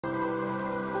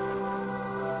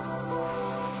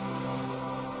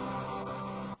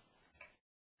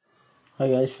Hi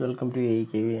guys, welcome to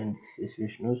EIKV and this is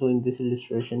Vishnu. So in this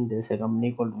illustration, there's a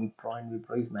company called Wipro and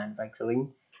Wipro is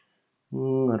manufacturing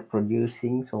or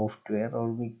producing software,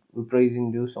 or Wipro is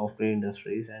into software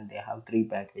industries, and they have three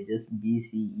packages.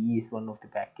 BCE is one of the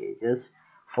packages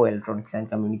for electronics and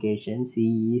communication.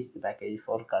 CE is the package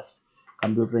for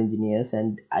computer engineers,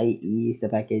 and IE is the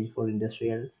package for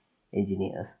industrial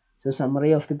engineers. So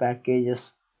summary of the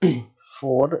packages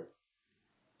for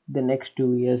the next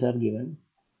 2 years are given.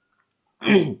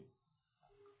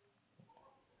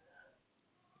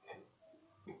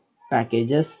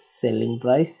 Packages, selling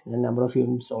price, and number of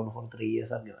units sold for 3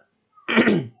 years are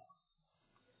given.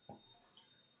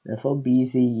 Therefore,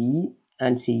 BCE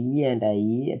and CE and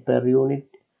IE per unit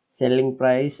selling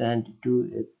price and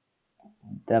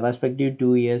the respective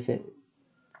 2 years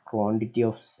quantity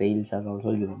of sales are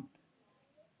also given.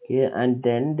 Okay, and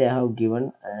then they have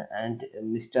given and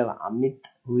Mr. Amit,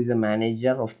 who is the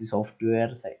manager of the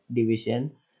software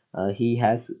division, he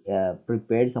has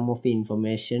prepared some of the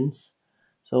informations.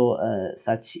 So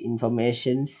such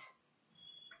informations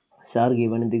are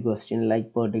given in the question,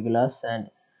 like particulars and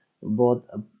both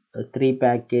three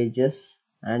packages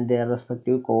and their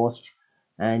respective cost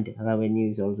and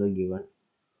revenue is also given.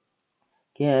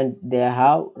 Okay, and they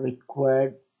have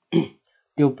required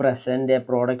to present a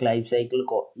product life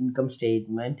cycle income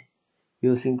statement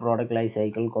using product life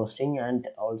cycle costing, and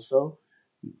also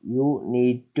you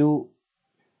need to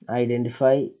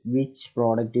identify which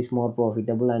product is more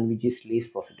profitable and which is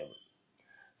least profitable.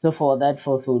 So for that,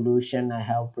 for solution, I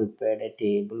have prepared a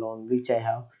table on which I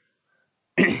have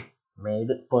made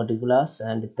particulars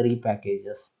and three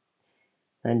packages,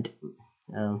 and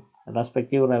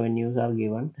respective revenues are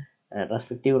given.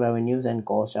 Respective revenues and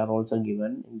costs are also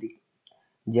given in the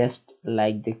just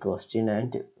like the question,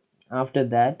 and after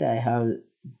that I have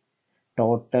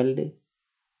totaled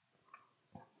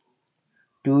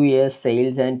 2 years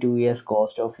sales and 2 years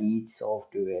cost of each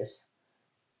softwares.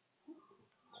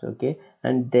 Okay,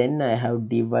 and then I have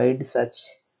divided such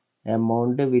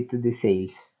amount with the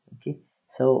sales. Okay,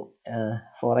 so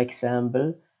for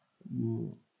example,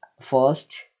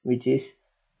 first, which is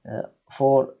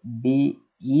for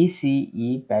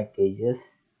BECE packages,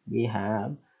 we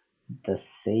have the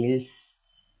sales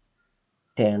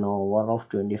turnover of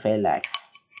 25 lakhs,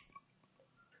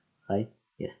 right?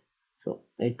 Yes, so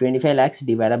 25 lakhs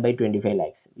divided by 25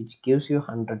 lakhs, which gives you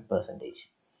 100%.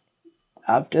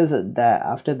 After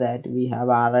that we have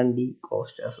R&D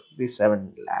cost of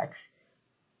 7 lakhs,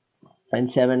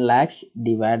 and 7 lakhs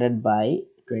divided by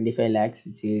 25 lakhs,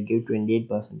 which will give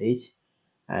 28%,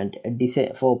 and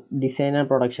for design and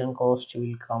production cost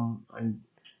will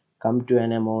come to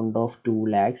an amount of 2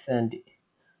 lakhs, and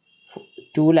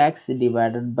 2 lakhs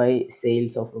divided by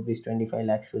sales of rupees 25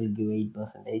 lakhs will give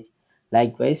 8%.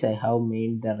 Likewise, I have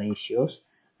made the ratios,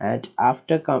 and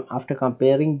after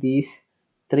comparing these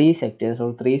three sectors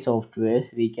or three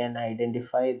softwares, we can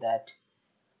identify that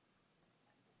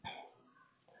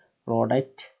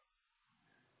product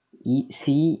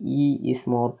CE is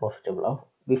more profitable.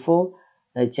 Before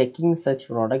checking such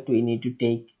product, we need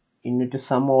to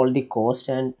sum all the cost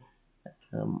and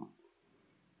um,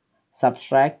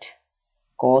 subtract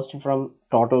cost from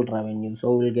total revenue,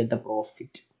 so we'll get the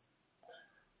profit,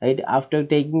 right? After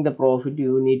taking the profit,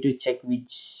 you need to check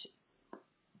which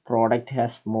product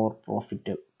has more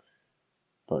profitable.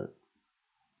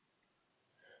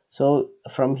 So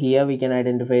from here we can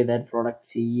identify that product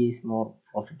C is more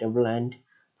profitable and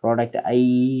product I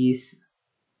is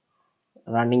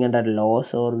running under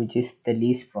loss, or which is the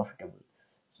least profitable.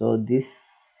 So this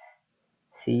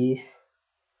is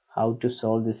how to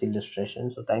solve this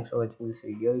illustration. So thanks for watching this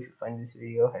video. If you find this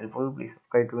video helpful, please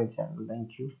subscribe to my channel.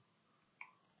 Thank you.